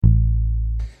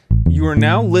You are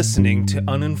now listening to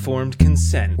Uninformed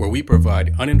Consent, where we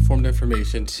provide uninformed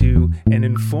information to an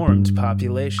informed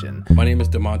population. My name is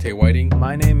DeMonte Whiting.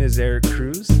 My name is Eric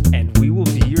Cruz, and we will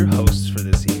be your hosts for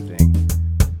this evening.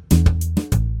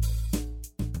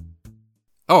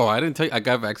 Oh, I didn't tell you, I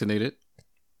got vaccinated.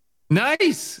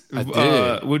 Nice! I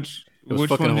did. Which one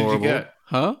fucking did horrible. you get?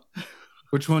 Huh?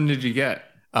 Which one did you get?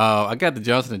 I got the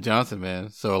Johnson & Johnson,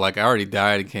 man. So, like, I already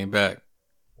died and came back.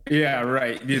 Yeah,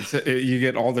 right. You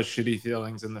get all the shitty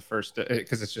feelings in the first,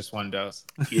 because it's just one dose.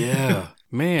 Yeah,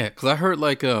 man. Because I heard,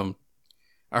 like, I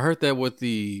heard that with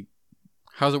the,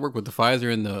 how's it work with the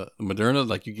Pfizer and the Moderna?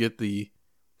 Like, you get the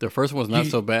first one's not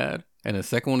so bad, and the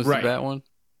second one is the bad one.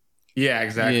 Yeah,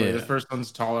 exactly. Yeah. The first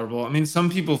one's tolerable. I mean,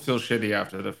 some people feel shitty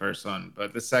after the first one,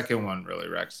 but the second one really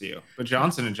wrecks you. But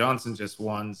Johnson & Johnson just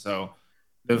won, so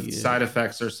the side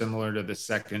effects are similar to the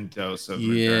second dose of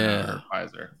Moderna or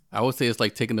Pfizer. I would say it's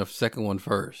like taking the second one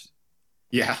first.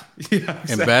 Yeah,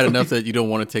 exactly. And bad enough that you don't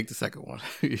want to take the second one,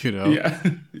 you know?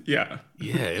 Yeah.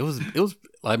 It was,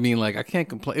 I mean, like, I can't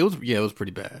complain. It was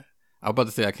pretty bad. I was about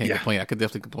to say I can't complain. I could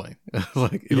definitely complain.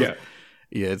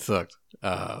 It sucked.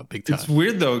 Big time. It's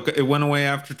weird, though. It went away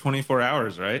after 24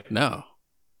 hours, right? No.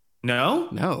 What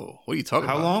are you talking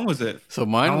about? How long was it? So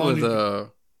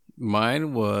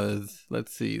mine was,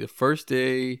 let's see, the first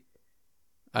day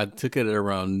I took it at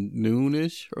around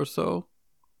noonish or so.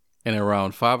 And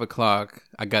around 5 o'clock,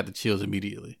 I got the chills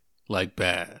immediately. Like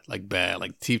bad,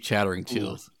 like teeth chattering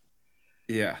chills.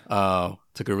 Ooh. Yeah.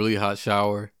 Took a really hot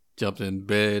shower, jumped in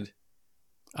bed,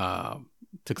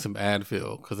 took some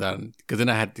Advil because then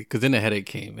the headache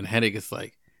came, and headache is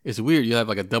like, it's weird. You have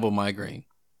like a double migraine.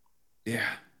 Yeah.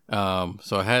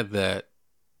 So I had that.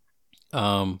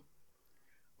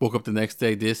 Woke up the next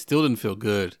day, still didn't feel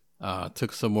good.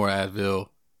 Took some more Advil.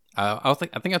 I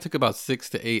think I took about 6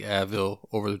 to 8 Advil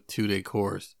over the 2-day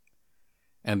course.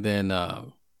 And then,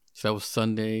 so that was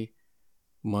Sunday,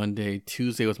 Monday,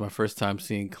 Tuesday was my first time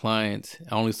seeing clients.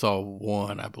 I only saw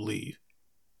one, I believe,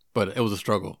 but it was a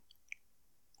struggle.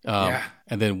 And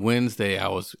then Wednesday I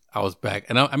was back,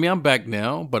 and I mean, I'm back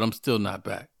now, but I'm still not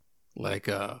back. Like,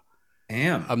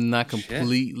 damn, I'm not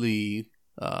completely,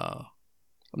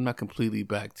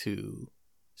 back to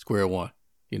square one.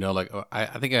 You know, like I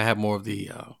think I have more of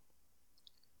the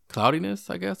cloudiness,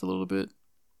 I guess, a little bit.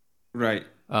 Right.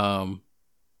 And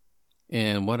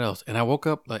what else? And I woke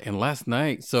up and last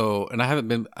night.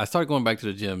 I started going back to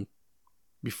the gym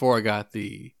before I got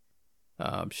the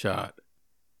shot.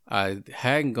 I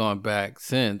hadn't gone back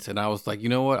since, and I was like, you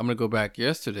know what? I'm gonna go back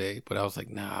yesterday, but I was like,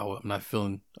 nah, I'm not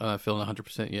feeling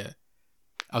 100% yet.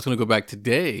 I was gonna go back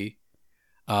today.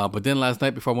 But then last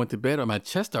night before I went to bed, my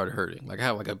chest started hurting. Like I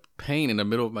had like a pain in the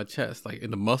middle of my chest, like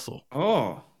in the muscle.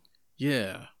 Oh.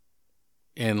 Yeah.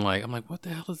 And like, I'm like, what the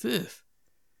hell is this?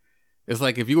 It's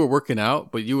like if you were working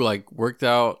out, but you were like worked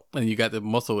out and you got the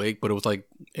muscle ache, but it was like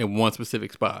in one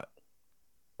specific spot.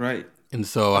 Right. And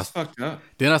so that's fucked up.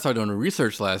 Then I started doing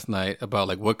research last night about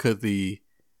like what could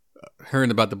hearing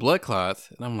about the blood clots,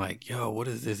 and I'm like, yo, what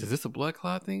is this? Is this a blood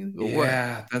clot thing? Or what?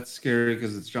 That's scary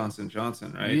because it's Johnson &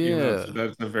 Johnson, right? Yeah. You know, so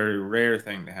that's a very rare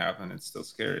thing to happen. It's still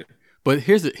scary. But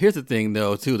here's the thing,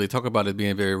 though, too. They talk about it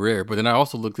being very rare, but then I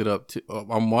also looked it up. Too.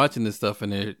 I'm watching this stuff,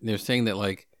 and they're saying that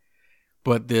like,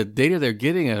 but the data they're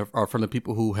getting are from the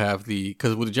people who have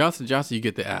because with the Johnson & Johnson, you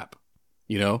get the app.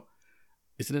 You know,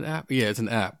 is it an app? Yeah, it's an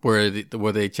app where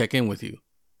they check in with you.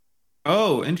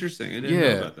 Oh, interesting. I didn't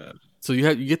know about that. So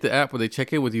you get the app where they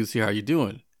check in with you to see how you're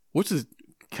doing, which is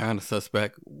kind of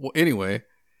suspect. Well, anyway.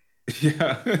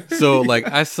 Yeah. So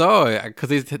like I saw it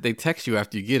because they text you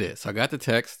after you get it. So I got the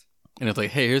text. And it's like,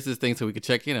 hey, here's this thing so we could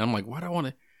check in. And I'm like, why do I want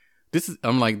to? This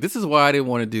is why I didn't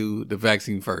want to do the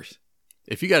vaccine first.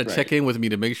 If you got to check in with me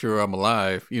to make sure I'm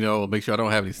alive, you know, make sure I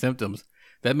don't have any symptoms,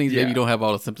 that means maybe you don't have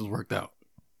all the symptoms worked out.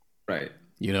 Right.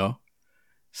 You know?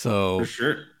 So for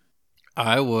sure. So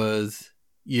I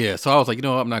was like, you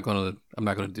know what? I'm not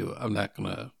gonna do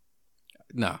it.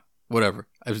 Nah, whatever.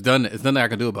 It's done. It's nothing I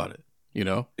can do about it, you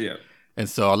know? Yeah. And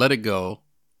so I let it go.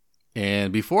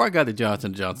 And before I got the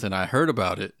Johnson & Johnson, I heard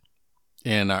about it.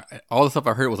 And all the stuff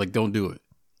I heard was like, don't do it.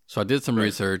 So I did some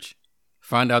research,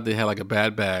 find out they had like a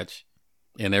bad batch,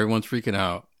 and everyone's freaking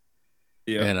out.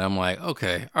 Yeah. And I'm like,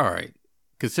 okay, all right.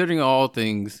 Considering all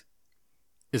things,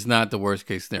 it's not the worst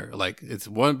case scenario. Like it's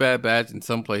one bad batch in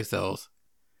someplace else.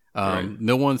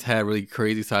 No one's had really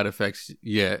crazy side effects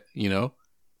yet, you know?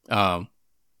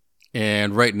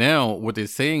 And right now, what they're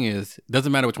saying is, it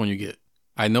doesn't matter which one you get.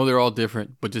 I know they're all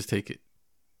different, but just take it.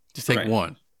 Just take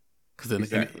one.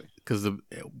 Because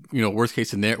worst case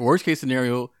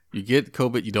scenario, you get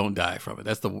COVID, you don't die from it.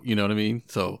 That's you know what I mean?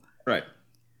 So right.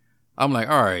 I'm like,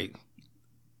 all right,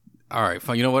 all right,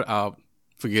 fine. You know what? I'll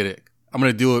forget it. I'm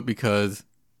going to do it because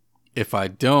if I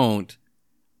don't,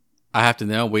 I have to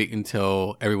now wait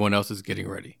until everyone else is getting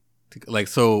ready.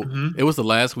 It was the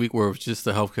last week where it was just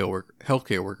the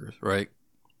healthcare workers, right?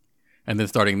 And then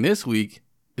starting this week,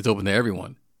 it's open to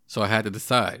everyone. So I had to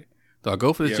decide. Do I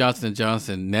go for the Johnson &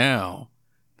 Johnson now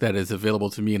that is available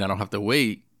to me and I don't have to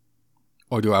wait?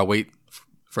 Or do I wait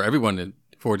for it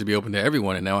to be open to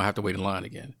everyone and now I have to wait in line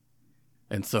again?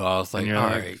 And so I was like, all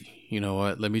right, you know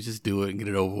what? Let me just do it and get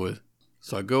it over with.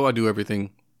 So I do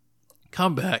everything,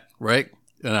 come back, right?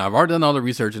 And I've already done all the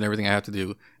research and everything I have to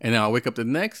do. And now I wake up the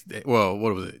next day. Well,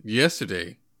 what was it?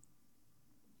 Yesterday.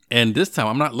 And this time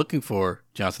I'm not looking for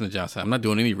Johnson & Johnson. I'm not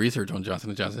doing any research on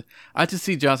Johnson & Johnson. I just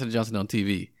see Johnson & Johnson on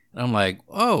TV. And I'm like,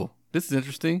 oh, this is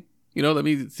interesting. You know, let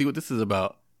me see what this is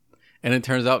about. And it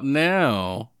turns out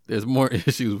now there's more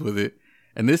issues with it.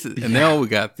 And now we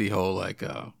got the whole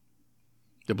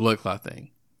the blood clot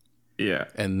thing. Yeah.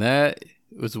 And that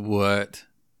was what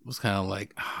was kind of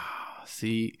like,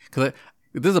 see, because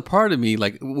there's a part of me,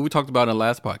 like what we talked about in the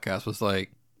last podcast was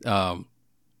like, not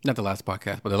the last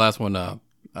podcast, but the last one,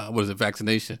 what is it,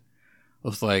 vaccination. It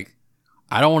was like,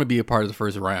 I don't want to be a part of the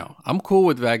first round. I'm cool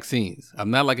with vaccines.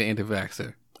 I'm not like an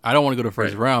anti-vaxxer. I don't want to go to the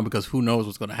first round because who knows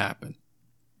what's going to happen,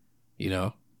 you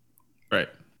know? Right.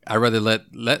 I'd rather let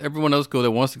everyone else go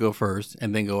that wants to go first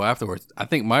and then go afterwards. I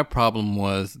think my problem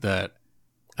was that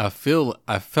I felt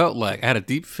like I had a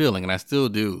deep feeling, and I still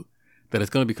do, that it's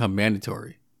going to become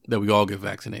mandatory that we all get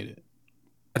vaccinated.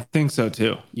 I think so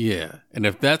too. Yeah. And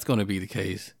if that's going to be the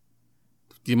case,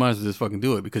 you might as well just fucking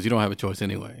do it because you don't have a choice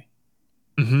anyway.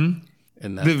 Mm-hmm.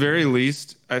 And at the very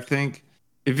least, I think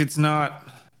if it's not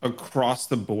across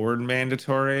the board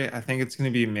mandatory, I think it's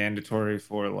going to be mandatory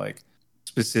for like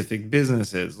specific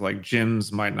businesses. Like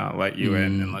gyms might not let you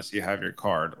in unless you have your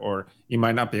card, or you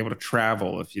might not be able to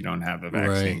travel if you don't have the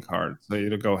vaccine card. So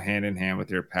it'll go hand in hand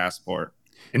with your passport.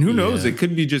 And who knows? It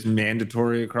could be just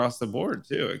mandatory across the board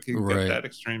too. It could get that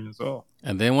extreme as well.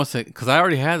 And then because I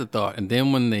already had the thought, and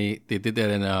then when they did that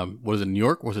in was it New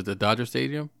York? Was it the Dodger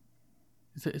Stadium?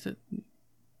 Is it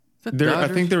I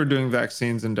think they were doing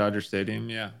vaccines in Dodger Stadium.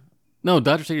 Yeah. No,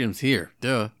 Dodger Stadium's here.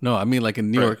 Duh. No, I mean like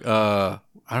in New York. I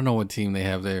don't know what team they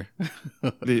have there.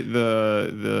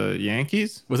 the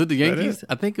Yankees? Was it the Yankees?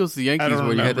 I think it was the Yankees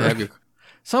where you had to have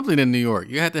something in New York.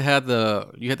 You had to have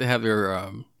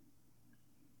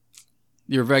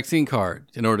your vaccine card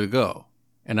in order to go.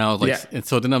 And I was like, and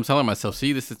so then I'm telling myself,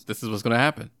 see, this is what's going to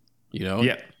happen. You know,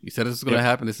 you said this is going to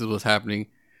happen. This is what's happening,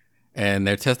 and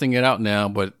they're testing it out now.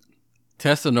 But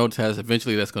test or no test,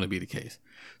 eventually that's going to be the case.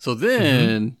 So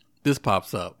then this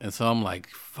pops up, and so I'm like,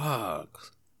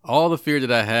 fuck. All the fear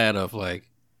that I had of like,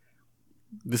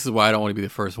 this is why I don't want to be the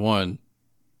first one.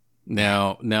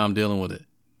 Now I'm dealing with it,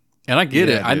 and I get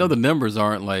it. Dude. I know the numbers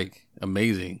aren't like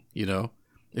amazing. You know,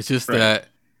 it's just that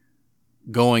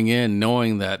going in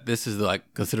knowing that this is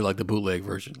like considered like the bootleg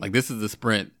version. Like this is the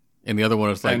Sprint, and the other one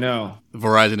is like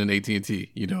Verizon and AT&T.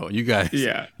 You know, you guys,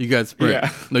 you got Sprint.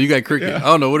 No, you got Cricket. I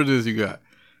don't know what it is you got,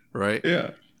 right?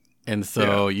 Yeah. And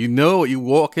so you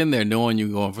walk in there knowing you're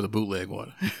going for the bootleg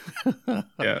one.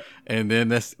 And then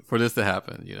that's for this to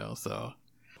happen, you know. So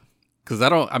because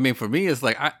for me it's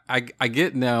like I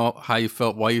get now how you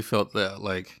felt, why you felt that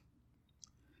like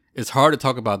it's hard to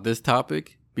talk about this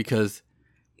topic because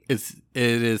it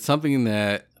is something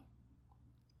that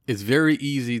it's very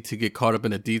easy to get caught up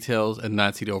in the details and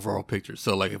not see the overall picture.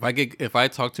 So like if I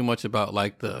talk too much about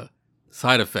like the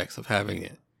side effects of having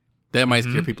it, that might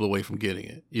scare people away from getting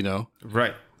it, you know?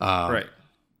 Right. Right.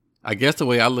 I guess the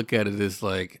way I look at it is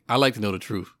like, I like to know the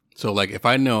truth. So like, if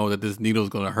I know that this needle is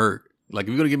going to hurt, like if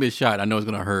you're going to give me a shot, I know it's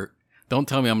going to hurt. Don't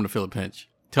tell me I'm going to feel a pinch.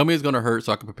 Tell me it's going to hurt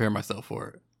so I can prepare myself for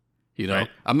it. You know,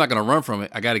 I'm not going to run from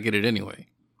it. I got to get it anyway.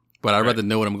 But I'd rather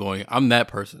know what I'm going. I'm that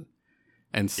person.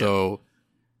 And so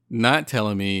not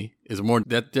telling me is more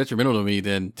detrimental to me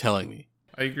than telling me.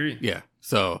 I agree. Yeah.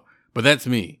 So, but that's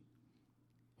me.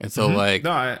 And so like,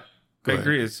 no, I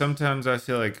agree. Sometimes I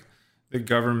feel like the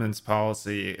government's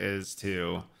policy is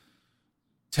to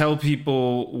tell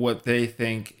people what they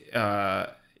think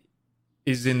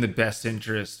is in the best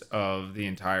interest of the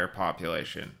entire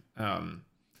population,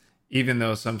 even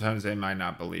though sometimes they might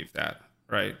not believe that,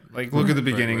 right? Like, look at the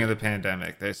beginning of the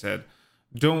pandemic. They said,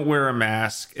 don't wear a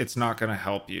mask. It's not going to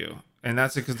help you. And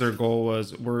that's because their goal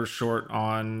was we're short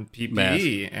on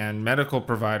PPE and medical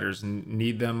providers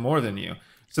need them more than you.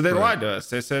 So they lied to us.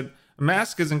 They said, a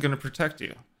mask isn't going to protect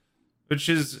you, which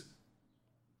is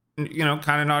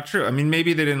kind of not true. I mean,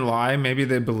 maybe they didn't lie. Maybe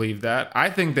they believed that. I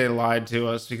think they lied to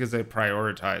us because they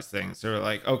prioritized things. They were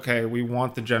like, okay, we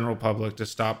want the general public to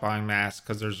stop buying masks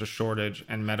because there's a shortage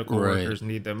and medical workers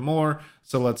need them more.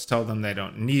 So let's tell them they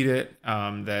don't need it,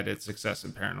 that it's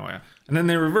excessive paranoia. And then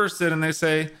they reverse it and they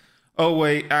say, oh,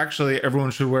 wait, actually,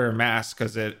 everyone should wear a mask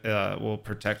because it will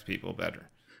protect people better.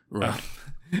 Right.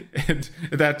 And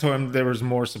at that time, there was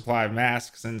more supply of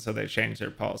masks, and so they changed their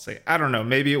policy. I don't know.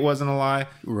 Maybe it wasn't a lie.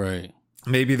 Right.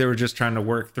 Maybe they were just trying to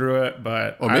work through it,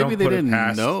 but or maybe they didn't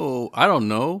know. I don't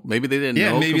know. Maybe they didn't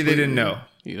know. Yeah, maybe they didn't know.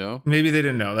 Maybe they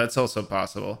didn't know. That's also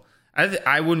possible.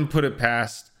 I wouldn't put it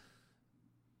past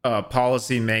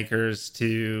policymakers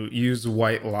to use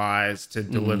white lies to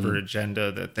deliver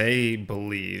agenda that they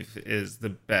believe is the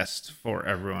best for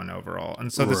everyone overall.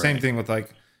 And so the same thing with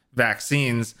like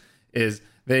vaccines is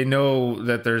they know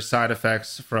that there's side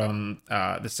effects from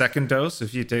the second dose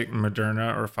if you take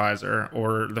Moderna or Pfizer,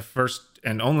 or the first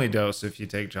and only dose if you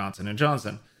take Johnson and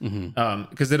Johnson,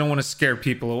 because they don't want to scare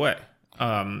people away.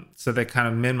 So they kind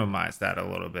of minimize that a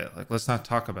little bit. Like, let's not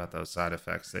talk about those side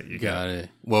effects that you got it.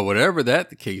 Well, whatever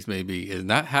that the case may be, is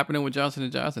not happening with Johnson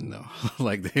and Johnson though.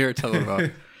 Like they're talking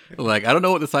about, like I don't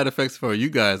know what the side effects for you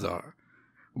guys are,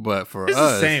 but for it's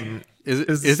us, the same.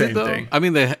 Is it though? Thing. I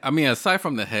mean, aside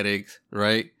from the headaches,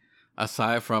 right?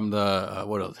 Aside from the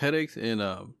what else? Headaches and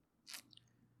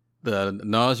the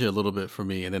nausea a little bit for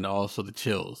me, and then also the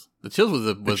chills. The chills was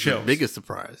the biggest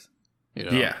surprise.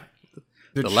 Yeah.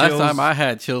 The last time I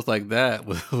had chills like that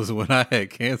was when I had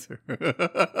cancer.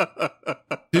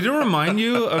 Did it remind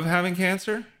you of having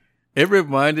cancer? It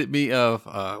reminded me of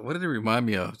what did it remind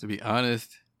me of? To be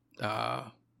honest,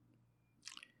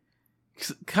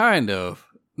 kind of.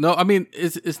 No, I mean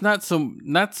it's not so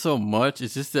much.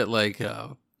 It's just that like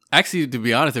actually, to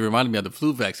be honest, it reminded me of the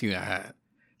flu vaccine I had.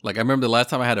 Like I remember the last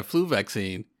time I had a flu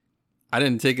vaccine, I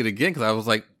didn't take it again because I was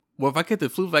like, well, if I get the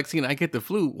flu vaccine, I get the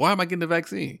flu. Why am I getting the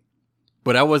vaccine?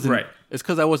 But I wasn't. Right. It's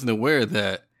because I wasn't aware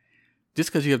that just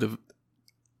because you have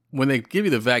when they give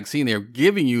you the vaccine, they're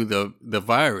giving you the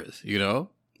virus.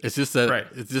 It's just that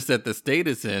it's just that the state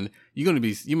it's in. You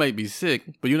might be sick,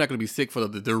 but you're not going to be sick for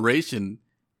the duration.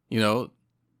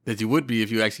 That you would be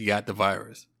if you actually got the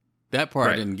virus. That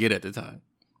part I didn't get at the time.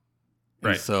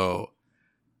 And so,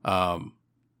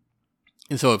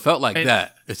 it felt like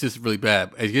that. It's just really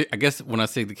bad. I guess when I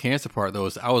say the cancer part, though,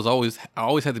 is I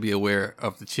always had to be aware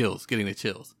of the chills, getting the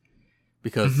chills,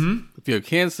 because if you have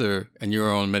cancer and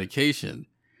you're on medication,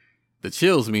 the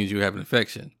chills means you have an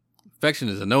infection. Infection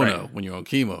is a no-no when you're on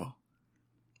chemo,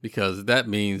 because that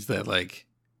means that like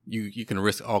you can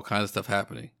risk all kinds of stuff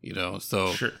happening.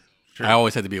 So sure. I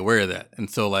always had to be aware of that, and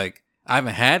so like I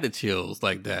haven't had the chills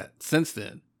like that since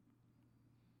then.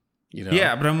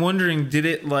 Yeah, but I'm wondering, did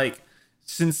it like?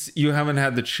 Since you haven't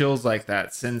had the chills like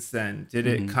that since then, did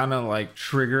it kind of like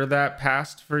trigger that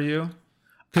past for you?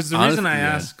 Because the reason I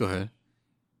asked, go ahead.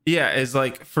 Yeah, is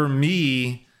like for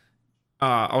me,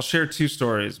 I'll share two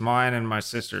stories, mine and my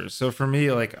sister's. So for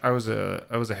me, like I was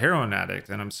a heroin addict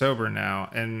and I'm sober now.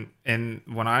 And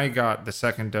when I got the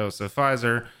second dose of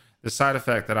Pfizer, the side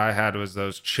effect that I had was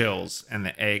those chills and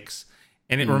the aches.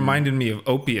 And it reminded me of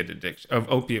opiate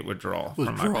withdrawal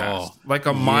from my past. Like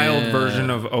a mild version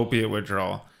of opiate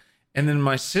withdrawal. And then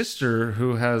my sister,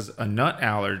 who has a nut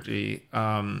allergy,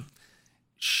 the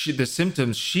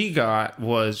symptoms she got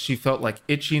was she felt like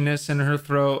itchiness in her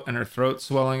throat and her throat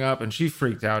swelling up, and she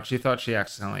freaked out. She thought she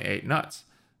accidentally ate nuts.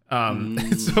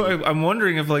 So I'm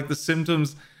wondering if like the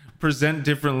symptoms present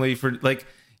differently for like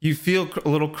you feel a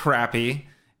little crappy.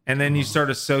 And then you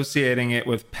start associating it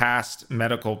with past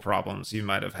medical problems you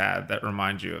might have had that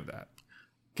remind you of that.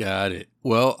 Got it.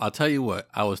 Well, I'll tell you what.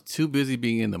 I was too busy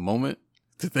being in the moment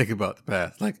to think about the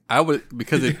past. Like I would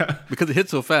because it hit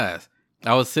so fast.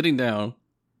 I was sitting down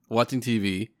watching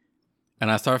TV,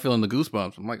 and I started feeling the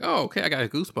goosebumps. I'm like, oh, okay, I got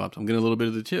goosebumps. I'm getting a little bit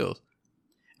of the chills.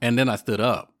 And then I stood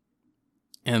up,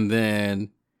 and then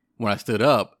when I stood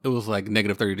up, it was like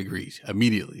negative 30 degrees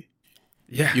immediately.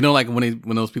 Yeah. Like when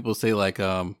those people say like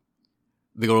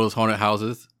they go to those haunted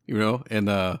houses, and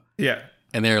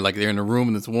and they're in a room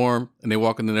and it's warm and they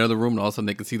walk in another room and all of a sudden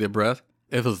they can see their breath.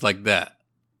 It was like that.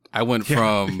 I went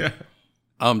from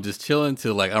I'm just chilling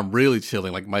to like I'm really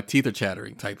chilling, like my teeth are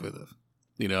chattering type of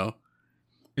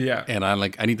Yeah. And I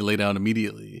need to lay down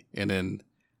immediately, and then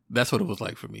that's what it was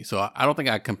like for me. So I don't think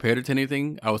I compared it to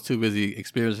anything. I was too busy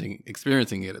experiencing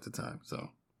it at the time.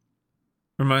 So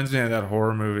reminds me of that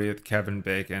horror movie with Kevin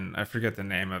Bacon. I forget the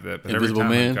name of it, but Invisible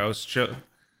every time Man? a ghost show.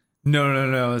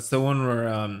 No. It's the one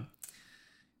where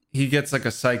he gets like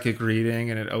a psychic reading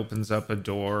and it opens up a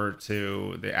door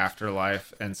to the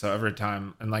afterlife. And so every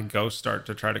time, and like ghosts start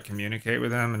to try to communicate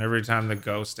with him, and every time the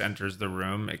ghost enters the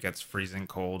room, it gets freezing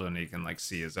cold and he can like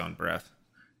see his own breath.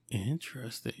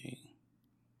 Interesting.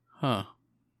 Huh.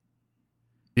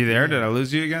 You there? Did I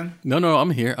lose you again? No,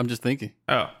 I'm here. I'm just thinking.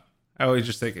 Oh, you're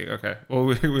just thinking. Okay. Well,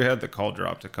 we had the call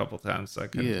dropped a couple times, so I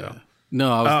couldn't tell.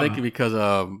 No, I was thinking because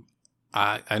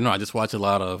I know I just watch a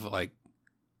lot of like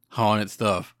haunted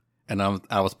stuff, and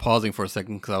I was pausing for a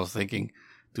second because I was thinking,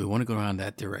 do I want to go around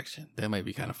that direction? That might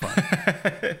be kind of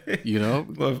fun, you know?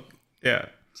 Well, yeah.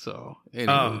 So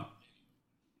anyway.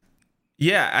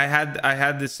 Yeah, I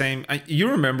had the same. You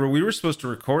remember we were supposed to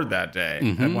record that day,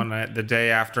 the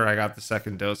day after I got the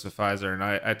second dose of Pfizer, and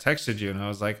I texted you and I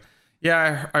was like,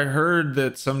 yeah, I heard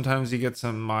that sometimes you get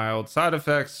some mild side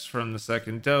effects from the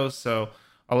second dose, so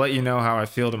I'll let you know how I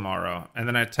feel tomorrow. And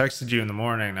then I texted you in the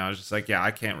morning, and I was just like, yeah, I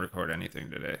can't record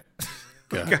anything today.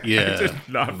 I did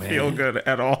not feel good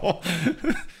at all.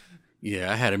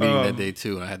 Yeah, I had a meeting that day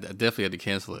too, and I definitely had to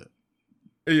cancel it.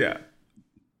 Yeah.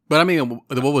 But I mean,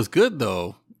 what was good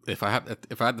though, if I had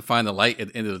to find the light at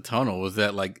the end of the tunnel, was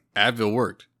that like Advil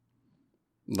worked.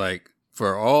 Like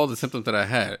for all the symptoms that I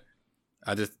had,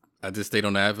 I just stayed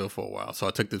on Advil for a while. So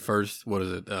I took the first 2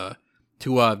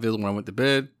 Advil when I went to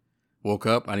bed. Woke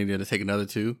up, I needed to take another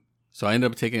 2. So I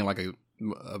ended up taking like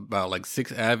about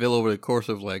 6 Advil over the course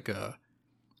of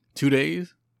 2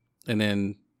 days, and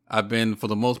then I've been for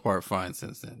the most part fine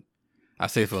since then. I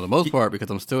say for the most part because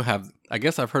I'm still I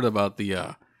guess I've heard about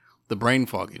the brain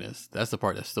fogginess. That's the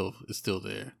part is still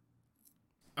there.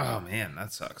 Oh man,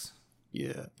 that sucks.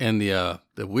 Yeah, and the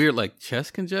weird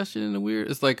chest congestion and the weird.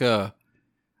 It's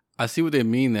I see what they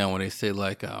mean now when they say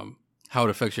how it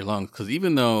affects your lungs, because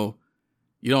even though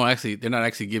they're not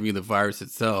actually giving you the virus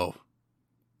itself,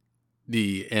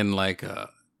 you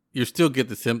still get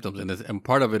the symptoms, and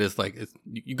part of it is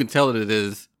you can tell that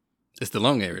it's the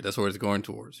lung area. That's where it's going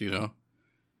towards, you know.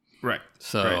 Right.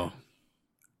 So. Right.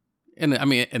 And I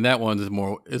mean, and that one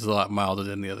is a lot milder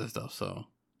than the other stuff. So,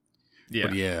 yeah,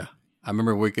 but yeah, I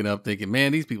remember waking up thinking,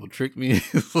 man, these people tricked me.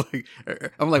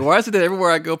 I'm like, why is it that everywhere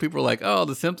I go, people are like, oh,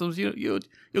 the symptoms, you'll get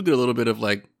a little bit of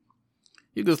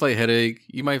you get a slight headache,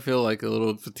 you might feel a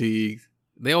little fatigued.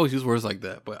 They always use words like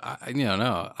that, but I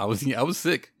was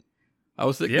sick. I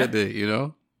was sick that day, you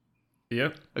know.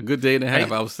 Yep. A good day and a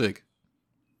half, I was sick.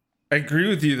 I agree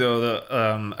with you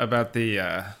though, about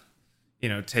the.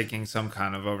 Taking some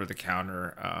kind of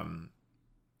over-the-counter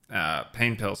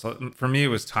pain pill. So for me, it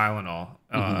was Tylenol.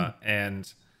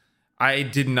 And I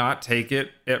did not take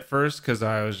it at first because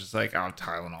I was just like, oh,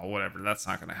 Tylenol, whatever. That's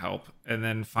not going to help. And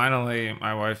then finally,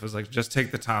 my wife was like, just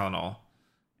take the Tylenol.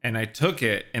 And I took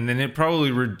it, and then it probably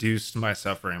reduced my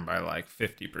suffering by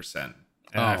 50%.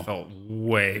 And I felt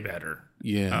way better.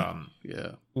 Yeah.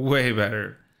 Way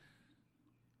better.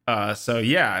 So,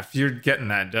 yeah, if you're getting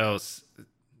that dose,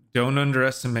 don't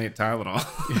underestimate Tylenol.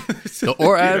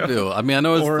 Or Advil. I mean, I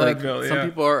know it's Advil, some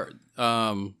people are.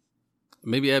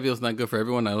 Maybe Advil's not good for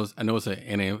everyone. I know it's an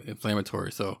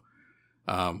anti-inflammatory. So,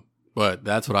 but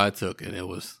that's what I took, and it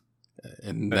was,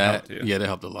 and that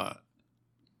helped a lot.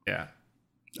 Yeah,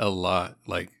 a lot.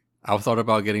 I thought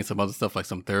about getting some other stuff like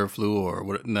some Theraflu or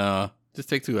what. Nah, just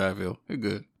take 2 Advil. You're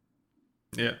good.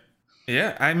 Yeah,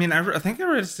 yeah. I mean, I think I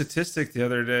read a statistic the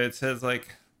other day. It says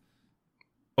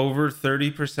over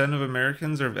 30% of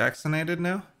Americans are vaccinated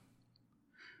now.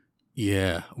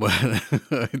 Yeah.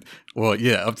 Well,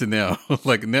 yeah, up to now.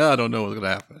 Now I don't know what's going to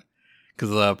happen.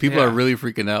 Because people are really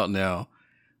freaking out now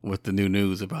with the new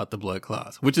news about the blood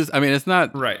clots. Which is, I mean, it's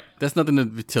not... Right. That's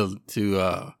nothing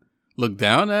to look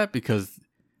down at, because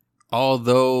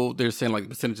although they're saying the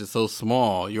percentage is so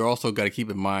small, you also got to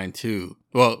keep in mind too.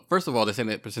 Well, first of all, they're saying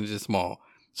that percentage is small.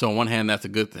 So on one hand, that's a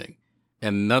good thing.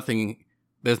 And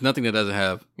there's nothing that doesn't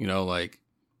have,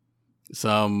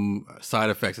 some side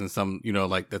effects and some,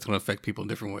 that's going to affect people in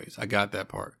different ways. I got that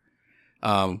part.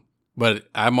 But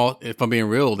if I'm being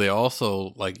real, they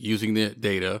also using the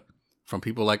data from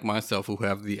people like myself who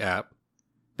have the app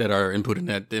that are inputting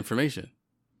that information.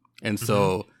 And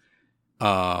so,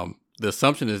 the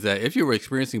assumption is that if you were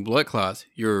experiencing blood clots,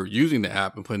 you're using the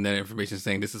app and putting that information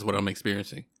saying, this is what I'm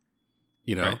experiencing,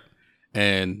 right.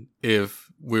 And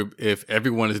if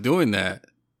everyone is doing that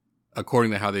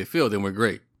according to how they feel, then we're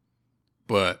great.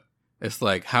 But it's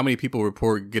how many people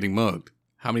report getting mugged?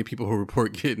 How many people who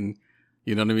report getting,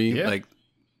 you know what I mean? Yeah.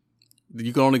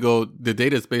 You can only go. The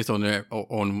data is based on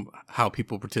how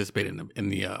people participate in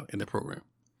the program.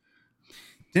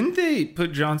 Didn't they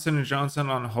put Johnson & Johnson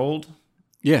on hold?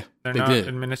 Yeah, They're they not did.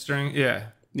 administering. Yeah,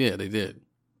 they did.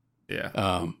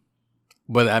 Yeah.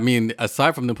 But I mean,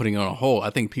 aside from them putting it on hold, I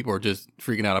think people are just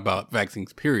freaking out about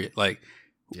vaccines, period. Like,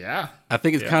 yeah, I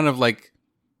think it's kind of like,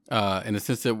 in the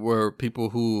sense that we're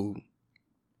people who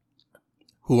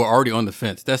are already on the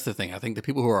fence. That's the thing. I think the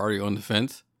people who are already on the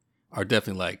fence are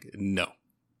definitely like, no,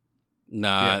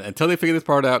 until they figure this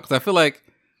part out. Because I feel like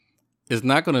it's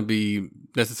not going to be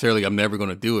necessarily, I'm never going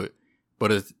to do it.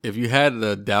 But if you had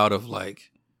the doubt of like,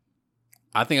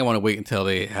 I think I want to wait until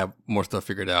they have more stuff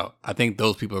figured out. I think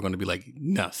those people are going to be like,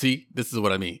 no, see, this is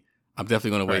what I mean. I'm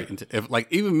definitely going to wait until, if like,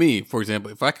 even me, for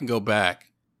example, if I can go back,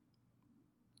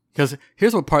 because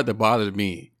here's what part that bothered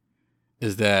me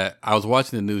is that I was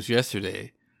watching the news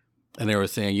yesterday and they were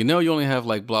saying, you only have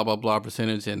like blah, blah, blah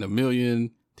percentage and 1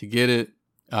 million to get it.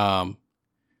 And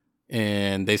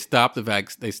they stopped the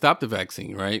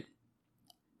vaccine, right?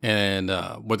 And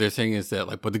what they're saying is that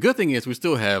like, but the good thing is we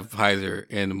still have Pfizer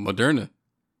and Moderna.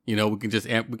 We can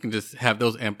just have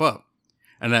those amp up.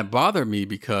 And that bothered me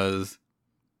because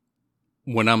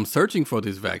when I'm searching for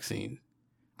this vaccine,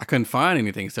 I couldn't find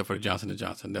anything except for the Johnson &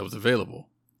 Johnson that was available.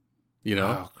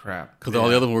 Oh crap! Because all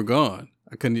the other ones were gone.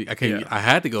 I couldn't. I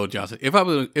had to go Johnson. If I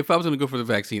was going to go for the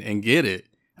vaccine and get it,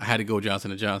 I had to go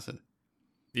Johnson & Johnson.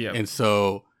 Yeah. And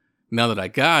so now that I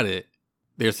got it,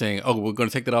 they're saying, "Oh, we're going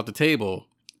to take that off the table,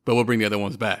 but we'll bring the other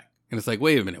ones back." And it's like,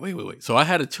 wait a minute, wait. So I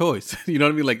had a choice. You know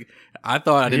what I mean? Like, I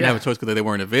thought I didn't have a choice because they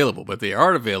weren't available, but they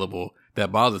are available.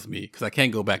 That bothers me because I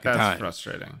can't go back in time. That's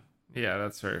frustrating. Yeah,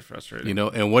 that's very frustrating.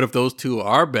 And what if those two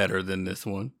are better than this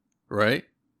one, right?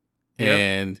 Yep.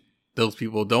 And those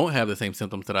people don't have the same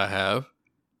symptoms that I have.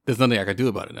 There's nothing I can do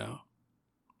about it now.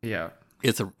 Yeah.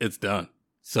 It's done.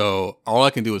 So all I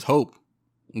can do is hope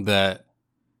that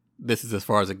this is as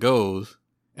far as it goes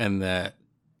and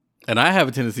I have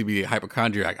a tendency to be a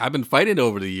hypochondriac. I've been fighting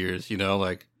over the years,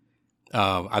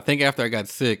 I think after I got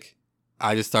sick,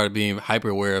 I just started being hyper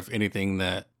aware of anything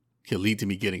that could lead to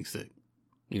me getting sick,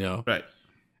 Right.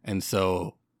 And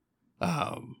so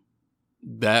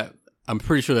that I'm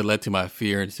pretty sure that led to my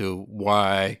fear and to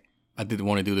why I didn't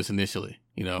want to do this initially,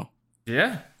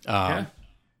 Yeah.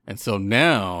 And so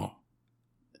now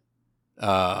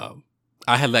I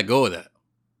had let go of that,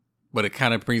 but it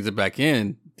kind of brings it back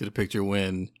in to the picture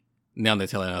when now they're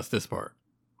telling us this part,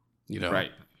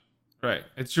 Right.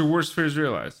 It's your worst fears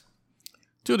realized.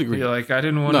 To a degree. You're like, I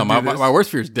didn't want to do this. My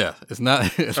worst fear is death. It's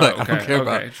not, it's I don't care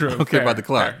about the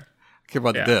clock. Fair. I care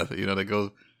about the death, that goes.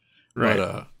 Right.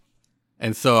 But,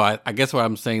 and so I guess why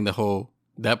I'm saying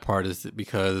that part is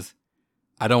because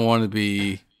I don't want to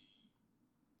be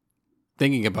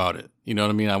thinking about it. You know what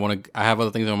I mean? I have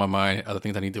other things on my mind, other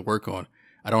things I need to work on.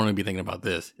 I don't want to be thinking about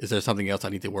this. Is there something else I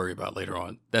need to worry about later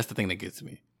on? That's the thing that gets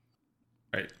me.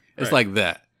 Right. It's like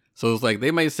that. So it's like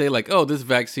they may say like, oh, this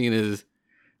vaccine is,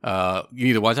 you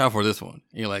need to watch out for this one.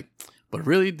 And you're like, but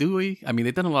really, do we? I mean,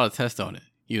 they've done a lot of tests on it,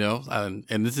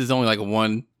 and this is only like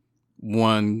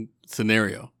one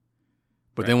scenario.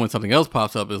 But then when something else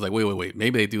pops up, it's like, wait,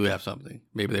 maybe they do have something.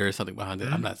 Maybe there is something behind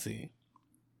it I'm not seeing.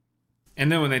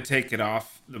 And then when they take it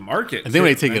off the market, and then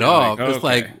when they take it off, it's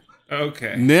like,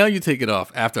 okay, now you take it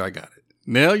off after I got it.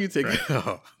 Now you take it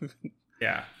off.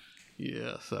 Yeah.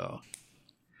 Yeah. So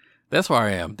that's where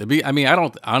I am.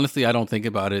 I don't think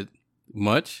about it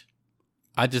much.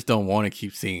 I just don't want to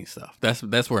keep seeing stuff.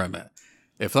 That's where I'm at.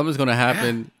 If something's going to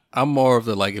happen, I'm more of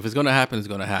the like, if it's going to happen, it's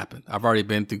going to happen. I've already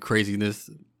been through craziness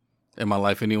in my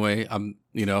life anyway. I'm,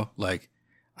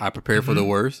 I prepare for the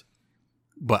worst,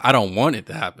 but I don't want it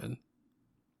to happen.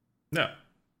 No.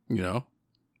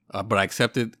 But I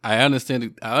accepted. I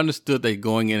understood that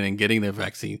going in and getting their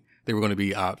vaccine, they're going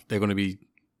to be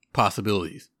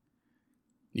possibilities.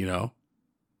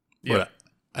 But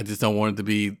I just don't want it to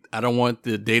be. I don't want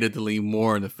the data to lean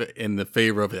more in the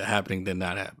favor of it happening than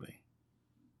not happening.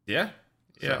 Yeah.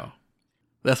 So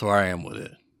that's where I am with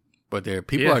it. But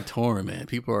people are torn, man.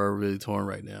 People are really torn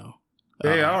right now.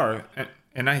 They are,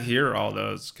 and I hear all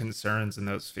those concerns and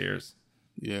those fears.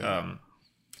 Yeah.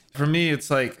 For me, it's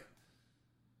like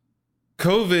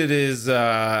COVID is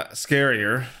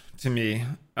scarier to me,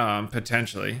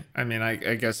 potentially. I mean, I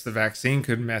guess the vaccine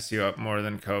could mess you up more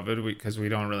than COVID because we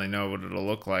don't really know what it'll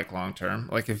look like long term.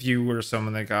 Like if you were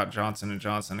someone that got Johnson &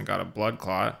 Johnson and got a blood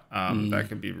clot, that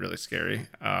could be really scary.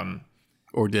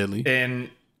 Or deadly. And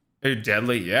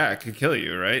deadly, yeah, it could kill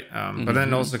you, right? But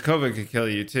then also COVID could kill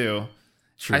you too.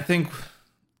 True. I think,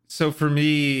 so for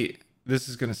me, this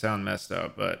is going to sound messed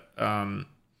up, but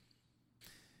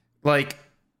like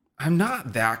I'm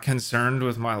not that concerned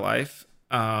with my life.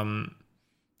 And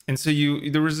so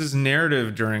there was this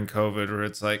narrative during COVID where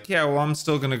it's like, yeah, well, I'm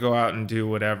still going to go out and do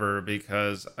whatever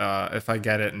because if I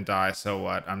get it and die, so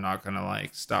what? I'm not going to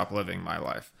like stop living my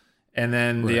life. And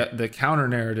then the counter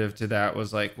narrative to that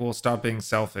was like, well, stop being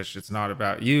selfish. It's not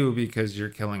about you because you're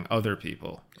killing other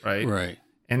people, right? Right.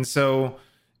 And so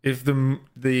if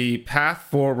the path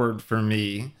forward for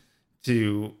me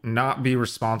to not be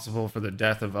responsible for the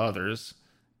death of others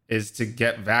is to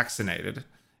get vaccinated,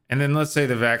 and then let's say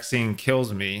the vaccine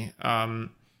kills me, I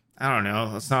don't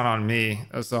know. It's not on me.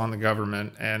 It's on the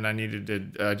government, and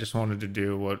I just wanted to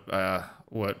do what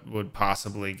would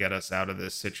possibly get us out of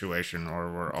this situation,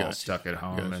 or we're all stuck at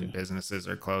home and businesses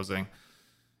are closing.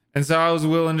 And so I was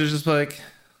willing to just like,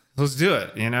 let's do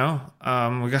it. We got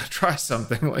to try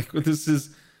something. Like, this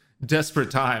is desperate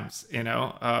times.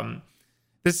 At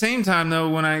the same time, though,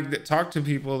 when I talk to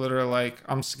people that are like,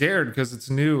 I'm scared because it's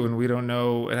new and we don't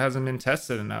know, it hasn't been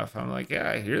tested enough. I'm like, yeah,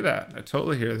 I hear that. I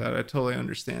totally hear that. I totally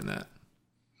understand that.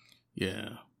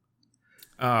 Yeah.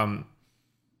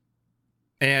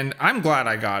 And I'm glad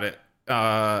I got it.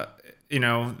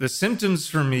 The symptoms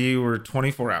for me were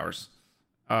 24 hours.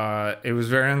 It was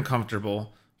very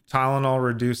uncomfortable. Tylenol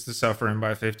reduced the suffering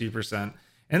by 50%.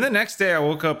 And the next day I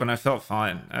woke up and I felt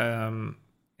fine.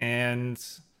 And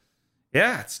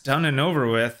yeah, it's done and over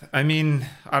with. I mean,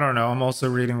 I don't know. I'm also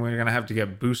reading we're going to have to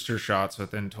get booster shots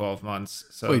within 12 months.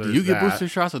 So wait, do you get booster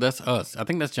shots or that's us? I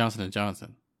think that's Johnson &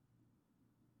 Johnson.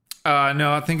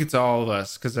 No, I think it's all of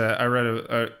us because I read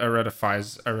a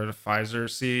Pfizer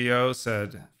CEO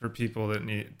said for people that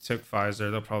took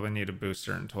Pfizer, they'll probably need a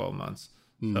booster in 12 months.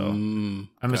 So I'm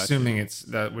assuming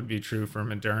that would be true for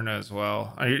Moderna as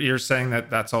well. You're saying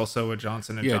that's also what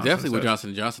Johnson & Johnson definitely says? With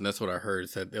Johnson & Johnson. That's what I heard.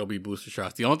 Said there'll be booster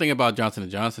shots. The only thing about Johnson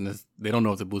 & Johnson is they don't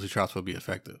know if the booster shots will be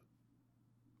effective.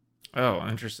 Oh,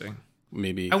 interesting.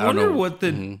 Maybe I wonder what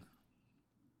the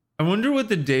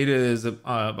data is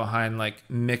behind like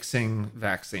mixing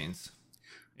vaccines.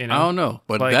 I don't know,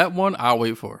 but like, that one I'll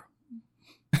wait for.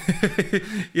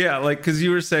 Yeah, like because you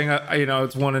were saying,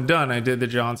 it's one and done. I did the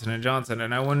Johnson & Johnson,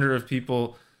 and I wonder if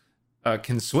people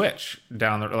can switch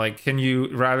down there. Like, can you,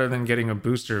 rather than getting a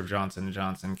booster of Johnson &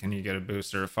 Johnson, can you get a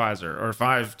booster of Pfizer? Or if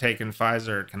I've taken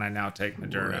Pfizer, can I now take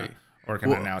Moderna? Right. Or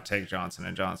can I now take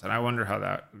Johnson & Johnson? I wonder how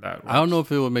that works. I don't know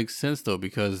if it would make sense though,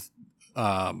 because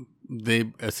they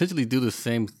essentially do the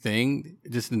same thing,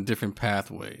 just in a different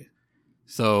pathway.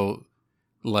 So,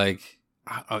 like,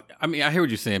 I mean, I hear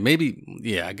what you're saying. Maybe,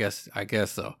 yeah, I guess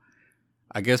so.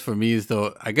 I guess for me,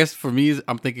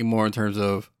 I'm thinking more in terms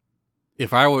of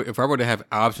if I were to have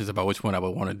options about which one I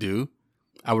would want to do,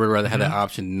 I would rather have that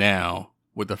option now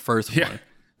with the first one.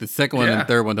 The second one and the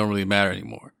third one don't really matter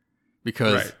anymore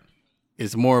because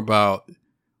it's more about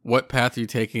what path you're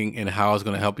taking and how it's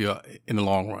going to help you in the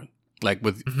long run. Like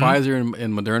with Pfizer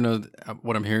and Moderna,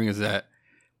 what I'm hearing is that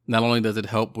not only does it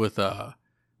help with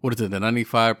what is it, the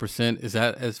 95%? Is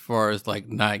that as far as like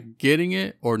not getting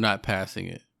it or not passing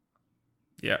it?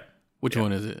 Yeah. Which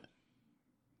one is it?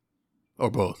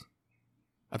 Or both?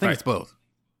 I think it's both.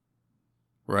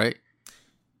 Right?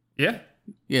 Yeah.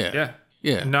 Yeah. Yeah.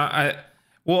 Yeah.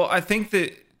 I think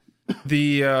that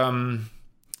they're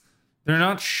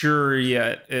not sure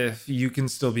yet if you can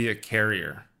still be a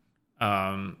carrier.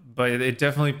 But it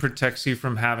definitely protects you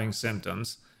from having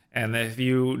symptoms. And if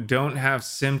you don't have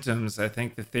symptoms, I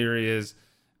think the theory is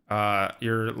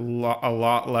you're a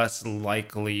lot less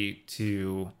likely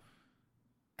to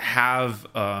have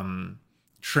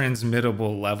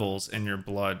transmittable levels in your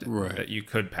blood that you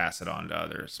could pass it on to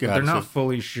others. But they're not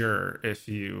fully sure if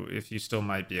you still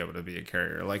might be able to be a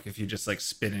carrier. Like if you just like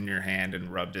spit in your hand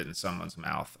and rubbed it in someone's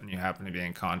mouth and you happen to be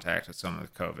in contact with someone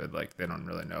with COVID, like they don't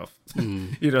really know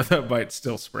if that might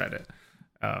still spread it.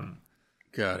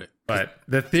 Got it. But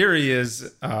the theory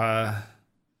is that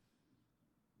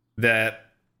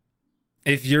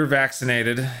if you're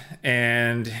vaccinated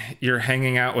and you're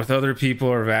hanging out with other people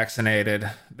who are vaccinated,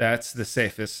 that's the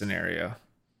safest scenario.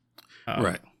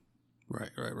 Right.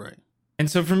 And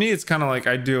so for me, it's kind of like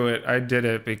I did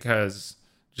it because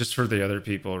just for the other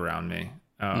people around me.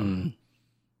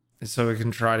 So we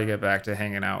can try to get back to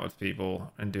hanging out with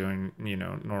people and doing,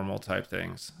 normal type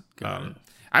things.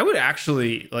 I would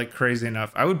actually, like, crazy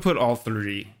enough, I would put all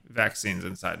 3 vaccines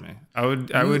inside me. I would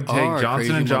take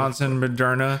Johnson & Johnson,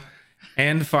 Moderna,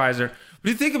 and Pfizer.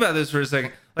 But you think about this for a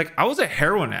second. Like, I was a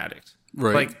heroin addict.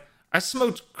 Right. Like, I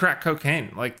smoked crack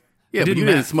cocaine. Like, yeah, but you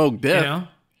didn't smoke death.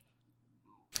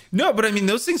 No, but I mean,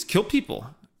 those things kill people.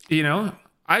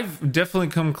 I've definitely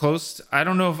come close. I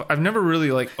don't know if I've never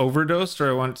really like overdosed or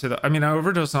I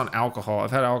overdosed on alcohol.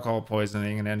 I've had alcohol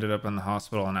poisoning and ended up in the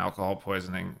hospital on alcohol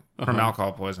poisoning from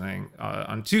alcohol poisoning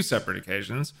on 2 separate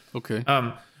occasions. Okay.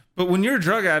 But when you're a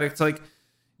drug addict, like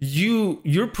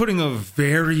you're putting a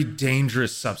very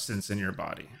dangerous substance in your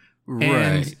body.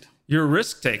 Right. you're a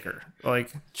risk taker.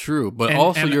 Like, true, but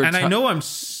also I know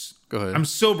Go ahead. I'm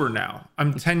sober now.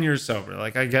 I'm 10 years sober.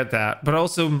 Like, I get that. But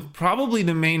also, probably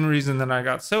the main reason that I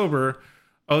got sober,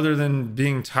 other than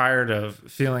being tired of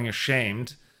feeling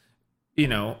ashamed,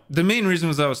 the main reason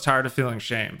was I was tired of feeling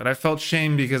shame. But I felt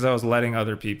shame because I was letting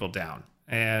other people down.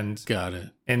 And got it.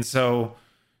 And so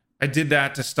I did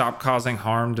that to stop causing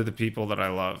harm to the people that I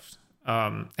loved.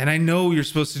 And I know you're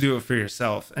supposed to do it for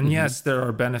yourself. And yes, there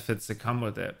are benefits that come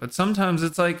with it. But sometimes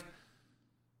it's like,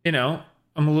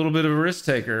 I'm a little bit of a risk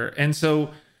taker. And so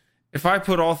if I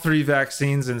put all 3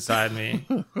 vaccines inside me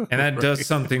and that does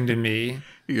something to me,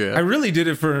 I really did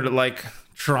it for like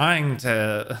trying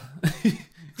to,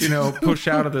 push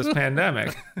out of this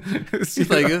pandemic. It's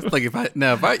like it's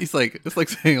like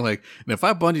saying like, if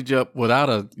I bungee jump without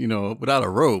a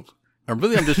rope, I'm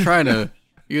just trying to,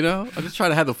 I'm just trying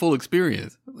to have the full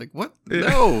experience. Like, what?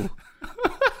 No.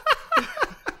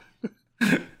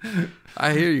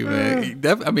 I hear you, man.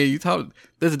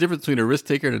 There's a difference between a risk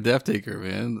taker and a death taker,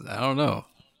 man. I don't know.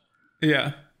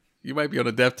 Yeah. You might be on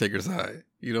the death taker side.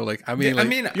 You're like,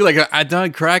 I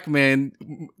done crack, man.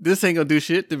 This ain't gonna do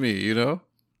shit to me,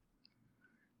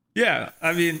 Yeah.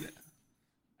 I mean,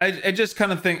 I just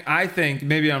kind of think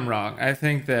maybe I'm wrong. I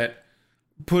think that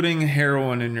putting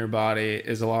heroin in your body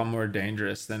is a lot more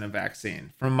dangerous than a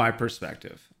vaccine from my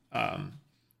perspective.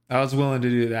 I was willing to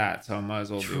do that, so I might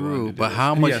as well be willing to do but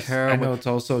how much heroin? I know it's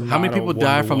also how many people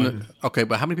die from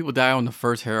but how many people die on the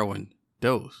first heroin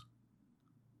dose?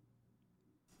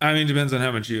 I mean, it depends on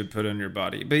how much you would put in your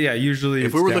body, but yeah, usually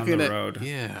if we were looking at road.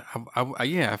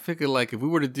 I figured like if we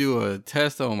were to do a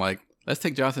test on like, let's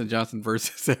take Johnson & Johnson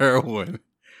versus heroin,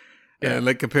 and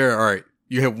like compare. All right,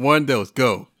 you have 1 dose,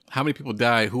 go. How many people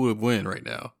die? Who would win right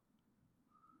now?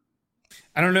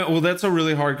 I don't know. Well, that's a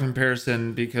really hard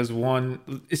comparison because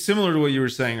one is similar to what you were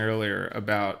saying earlier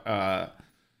about,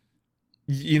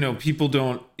 people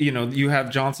don't, you have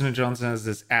Johnson & Johnson as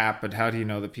this app, but how do you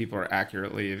know that people are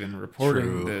accurately even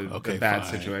reporting the bad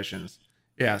situations?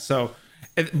 Yeah. So,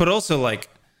 but also like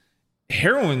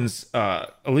heroin's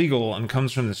illegal and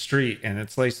comes from the street and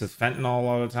it's laced with fentanyl a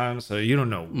lot of times. So you don't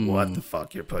know what the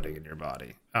fuck you're putting in your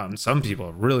body. Some people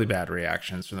have really bad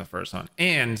reactions from the first one.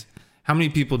 And how many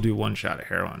people do 1 shot of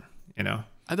heroin?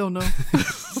 I don't know.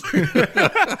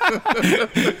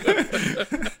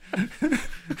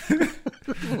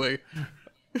 Wait.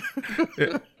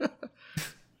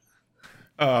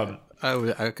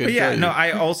 I could. Yeah. No.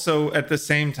 I also at the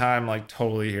same time like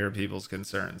totally hear people's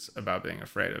concerns about being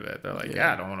afraid of it. They're like,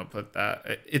 I don't want to put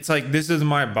that. It's like, this is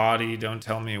my body. Don't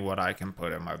tell me what I can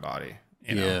put in my body.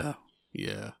 Yeah.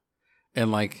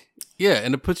 And like,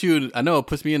 and it puts you. I know it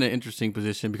puts me in an interesting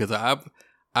position because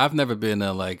I've never been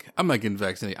I'm not getting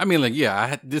vaccinated. I mean, like,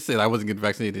 I just said I wasn't getting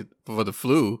vaccinated for the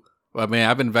flu. But man,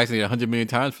 I've been vaccinated 100 million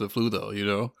times for the flu, though.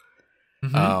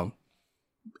 Mm-hmm.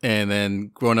 And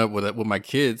then growing up with my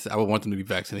kids, I would want them to be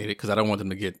vaccinated because I don't want them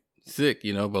to get sick,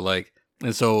 But like,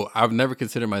 and so I've never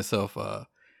considered myself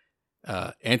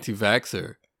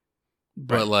anti-vaxxer,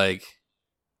 but like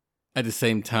at the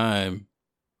same time,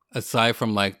 aside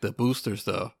from like the booster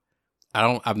stuff,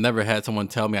 I've never had someone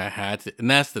tell me I had to, and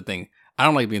that's the thing. I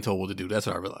don't like being told what to do. That's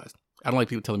what I realized. I don't like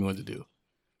people telling me what to do.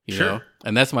 You know?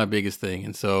 And that's my biggest thing.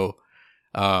 And so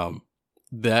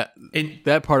that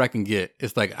part I can get.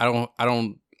 It's like I don't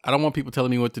want people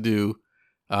telling me what to do.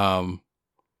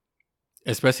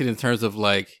 Especially in terms of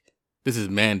like, this is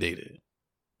mandated.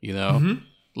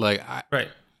 Like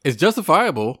it's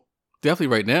justifiable,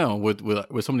 definitely right now with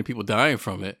so many people dying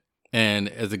from it. And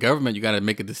as a government, you got to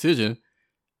make a decision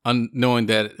knowing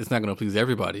that it's not going to please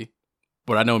everybody.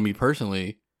 But I know me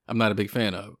personally, I'm not a big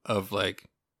fan of like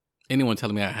anyone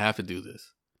telling me I have to do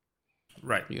this.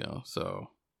 Right. So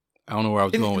I don't know where I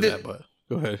was going with that, but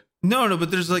go ahead. No, but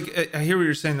there's like, I hear what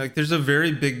you're saying. Like there's a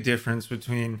very big difference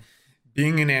between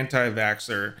being an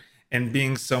anti-vaxxer and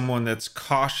being someone that's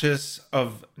cautious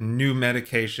of new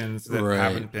medications that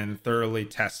haven't been thoroughly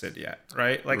tested yet.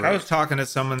 Right. Like I was talking to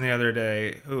someone the other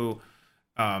day who,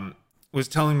 was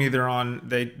telling me they're on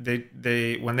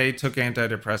they when they took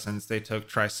antidepressants, they took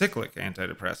tricyclic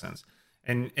antidepressants,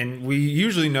 and we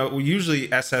usually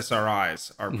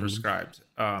SSRIs are prescribed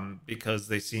because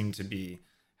they seem to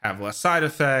have less side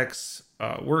effects,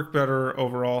 work better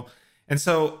overall, and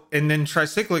then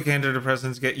tricyclic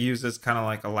antidepressants get used as kind of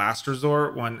like a last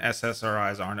resort when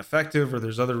SSRIs aren't effective or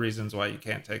there's other reasons why you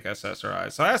can't take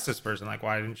SSRIs. So I asked this person, like,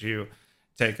 why didn't you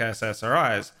take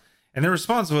SSRIs? And their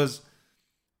response was,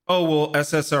 oh, well,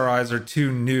 SSRIs are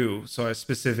too new. So I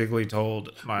specifically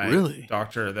told my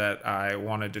doctor that I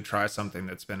wanted to try something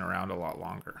that's been around a lot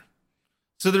longer.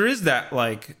 So there is that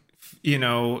like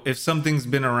if something's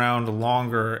been around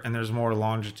longer and there's more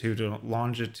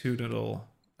longitudinal,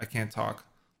 I can't talk,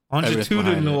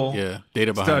 longitudinal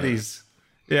data behind studies.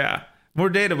 More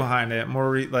data behind it,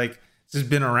 more it's just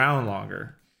been around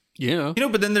longer.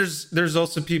 But then there's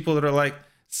also people that are like,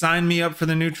 sign me up for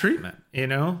the new treatment,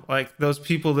 like those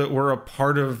people that were a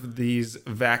part of these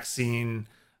vaccine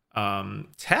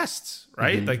tests,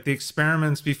 right? Mm-hmm. Like the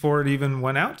experiments before it even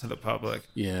went out to the public.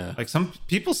 Yeah. Like some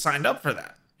people signed up for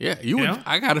that. Yeah. You would.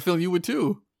 I got a feeling you would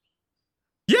too.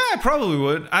 Yeah, I probably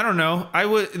would. I don't know. I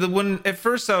would. When at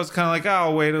first I was kind of like, oh,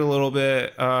 I'll wait a little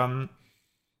bit.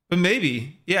 But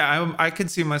maybe, yeah, I could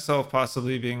see myself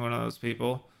possibly being one of those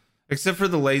people. Except for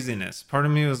the laziness. Part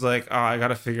of me was like, oh, I got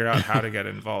to figure out how to get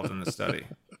involved in the study.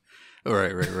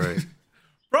 Right.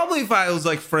 Probably if I was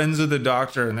like friends with the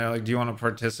doctor and they're like, do you want to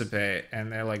participate?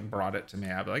 And they like brought it to me,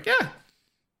 I'd be like, yeah.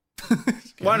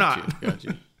 Why not? Got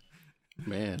you.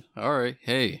 Man. All right.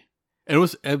 Hey. And it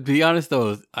was, to be honest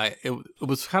though, it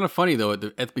was kind of funny though at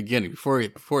the beginning, before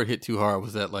it hit too hard,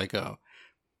 was that like,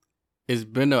 it's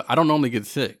been, I don't normally get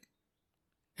sick.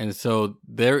 And so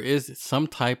there is some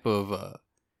type of,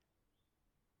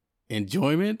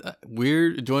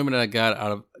 weird enjoyment that I got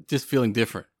out of just feeling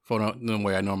different from the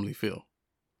way I normally feel.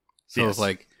 So It's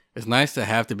like, it's nice to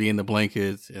have to be in the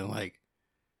blankets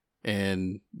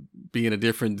and be in a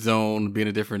different zone, be in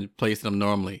a different place than I'm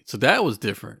normally. So that was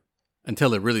different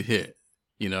until it really hit,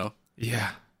 Yeah.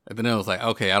 And then I was like,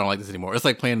 okay, I don't like this anymore. It's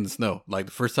like playing in the snow. Like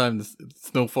the first time the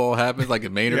snowfall happens, like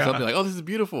in Maine or something, like, oh, this is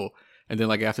beautiful. And then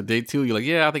like after day 2, you're like,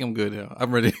 yeah, I think I'm good now.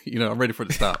 I'm ready. I'm ready for it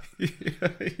to stop.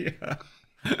 Yeah.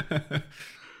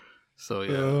 So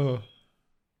yeah,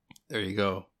 there you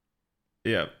go.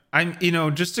 Yeah, I'm.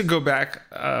 Just to go back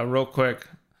real quick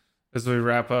as we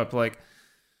wrap up, like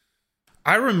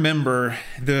I remember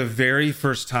the very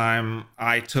first time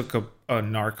I took a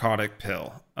narcotic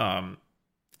pill.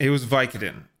 It was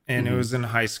Vicodin, and it was in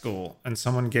high school, and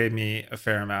someone gave me a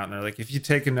fair amount, and they're like, if you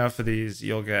take enough of these,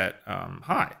 you'll get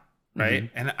high, right?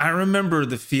 And I remember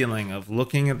the feeling of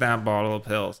looking at that bottle of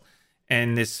pills.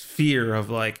 And this fear of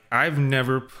like, I've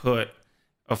never put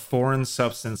a foreign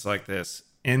substance like this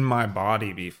in my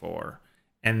body before.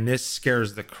 And this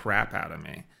scares the crap out of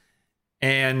me.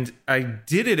 And I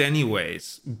did it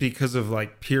anyways because of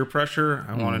like peer pressure.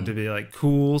 I wanted to be like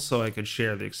cool so I could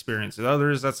share the experience with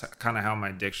others. That's kind of how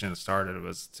my addiction started,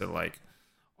 was to like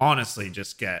honestly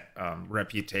just get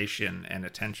reputation and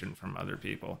attention from other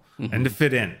people and to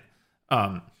fit in.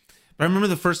 But I remember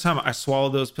the first time I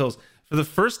swallowed those pills. For the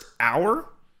first hour,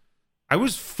 I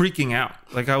was freaking out.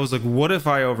 Like, I was like, what if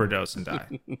I overdose and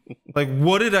die? Like,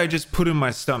 what did I just put in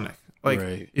my stomach?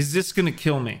 Like, Is this going to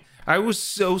kill me? I was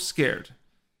so scared.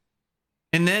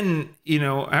 And then,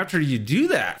 after you do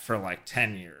that for like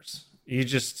 10 years, you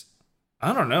just,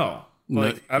 I don't know.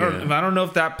 Like, I don't know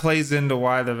if that plays into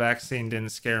why the vaccine didn't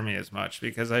scare me as much,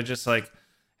 because I just like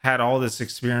had all this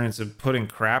experience of putting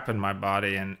crap in my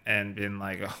body and being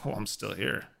like, oh, I'm still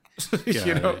here.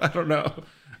 I don't know.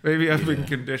 Maybe I've been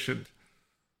conditioned.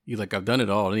 You're like, I've done it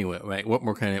all anyway. Right? What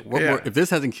more can it? What more? If this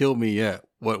hasn't killed me yet,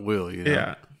 what will?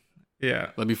 Yeah.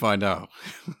 Let me find out.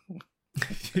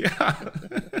 Yeah.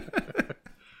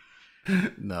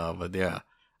 No, but yeah.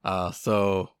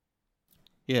 So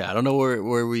yeah, I don't know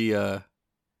where we. I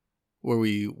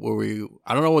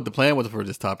don't know what the plan was for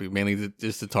this topic. Mainly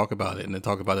just to talk about it and to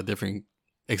talk about the different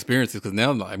experiences. Because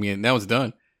now it's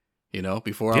done.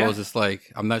 Before I was just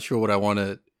like, I'm not sure where I want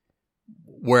to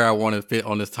fit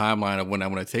on this timeline of when I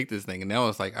want to take this thing. And now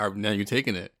it's like, now you're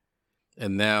taking it.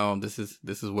 And now this is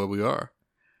where we are.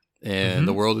 And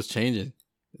the world is changing.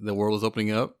 The world is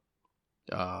opening up.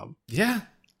 And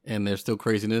there's still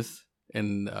craziness.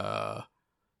 And the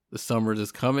summer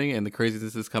is coming and the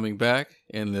craziness is coming back.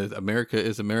 And America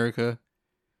is America.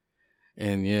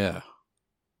 And yeah.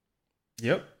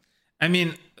 Yep. I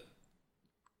mean,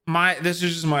 this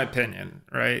is just my opinion,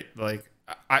 right? Like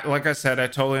I said, I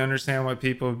totally understand why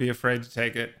people would be afraid to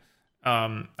take it.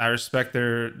 I respect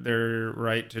their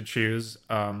right to choose.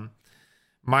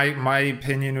 My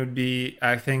opinion would be,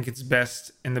 I think it's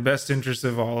best in the best interest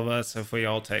of all of us if we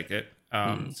all take it,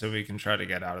 so we can try to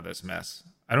get out of this mess.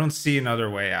 I don't see another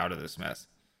way out of this mess.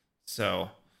 So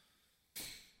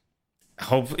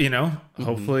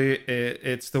hopefully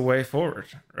it's the way forward,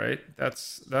 right?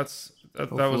 That's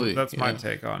my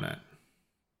take on it.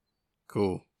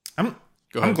 Cool. I'm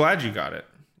glad you got it.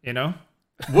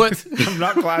 What? I'm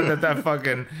not glad that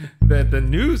fucking that the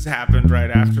news happened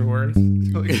right afterwards.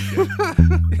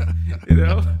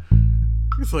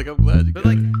 It's like, I'm glad you got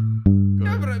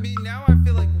it. But I mean, now I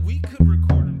feel like